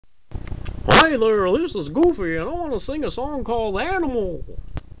Hi there, this is Goofy, and I want to sing a song called Animal.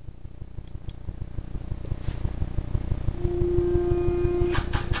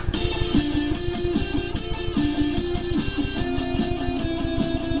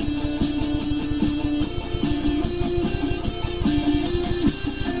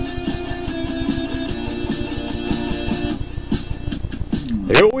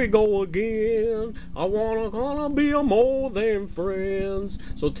 Here we go again. I wanna be a more than friends.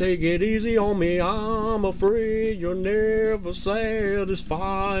 So take it easy on me. I'm afraid you're never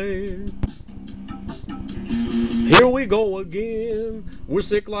satisfied. Here we go again. We're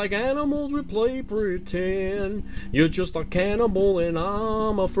sick like animals. We play pretend. You're just a cannibal, and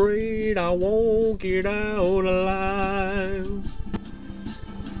I'm afraid I won't get out alive.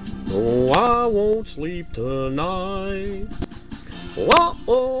 Oh, I won't sleep tonight.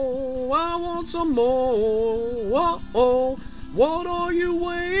 Whoa, I want some more. Whoa, what are you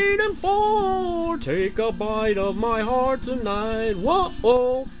waiting for? Take a bite of my heart tonight.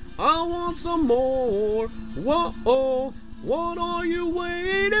 Whoa, I want some more. Whoa, what are you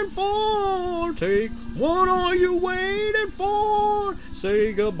waiting for? What are you waiting for?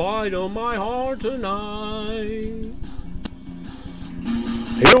 Say goodbye to my heart tonight.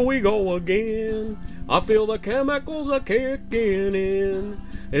 Here we go again. I feel the chemicals are kicking in.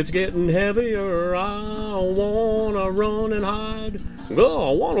 It's getting heavier. I wanna run and hide. Oh,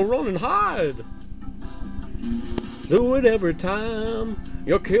 I wanna run and hide. Do it every time.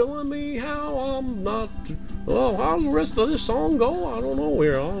 You're killing me. How I'm not. Oh, how's the rest of this song go? I don't know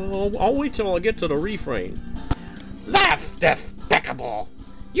here. I'll wait till I get to the refrain. That's despicable.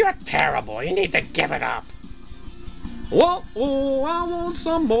 You're terrible. You need to give it up. Whoa, I want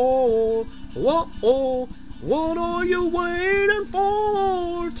some more. Whoa, what are you waiting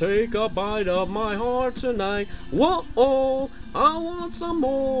for? Take a bite of my heart tonight. Whoa, I want some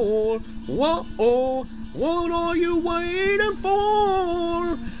more. Whoa, what are you waiting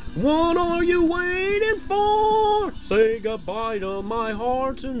for? What are you waiting for? Say goodbye to my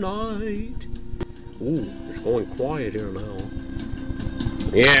heart tonight. Ooh, it's going quiet here now.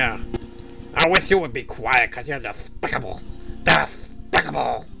 Yeah. I wish you would be quiet, because you're despicable.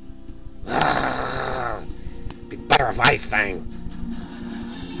 Despicable. Be better if I sang.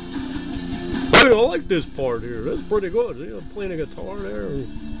 Hey, I like this part here. That's pretty good. See, I'm playing a guitar there.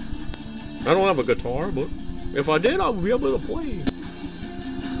 I don't have a guitar, but if I did, I would be able to play.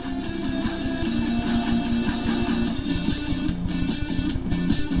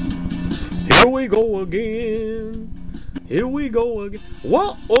 Here we go again. Here we go again.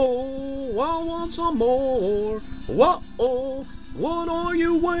 Whoa, I want some more. Whoa, what are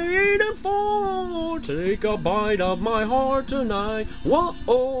you waiting for? Take a bite of my heart tonight.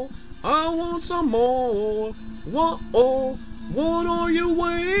 Whoa, I want some more. Whoa, what are you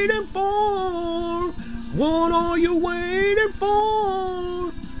waiting for? What are you waiting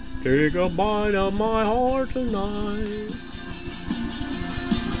for? Take a bite of my heart tonight.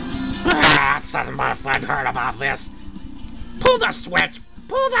 Something about if I've heard about this. Pull the switch!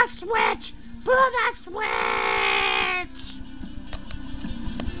 Pull the switch! Pull the switch!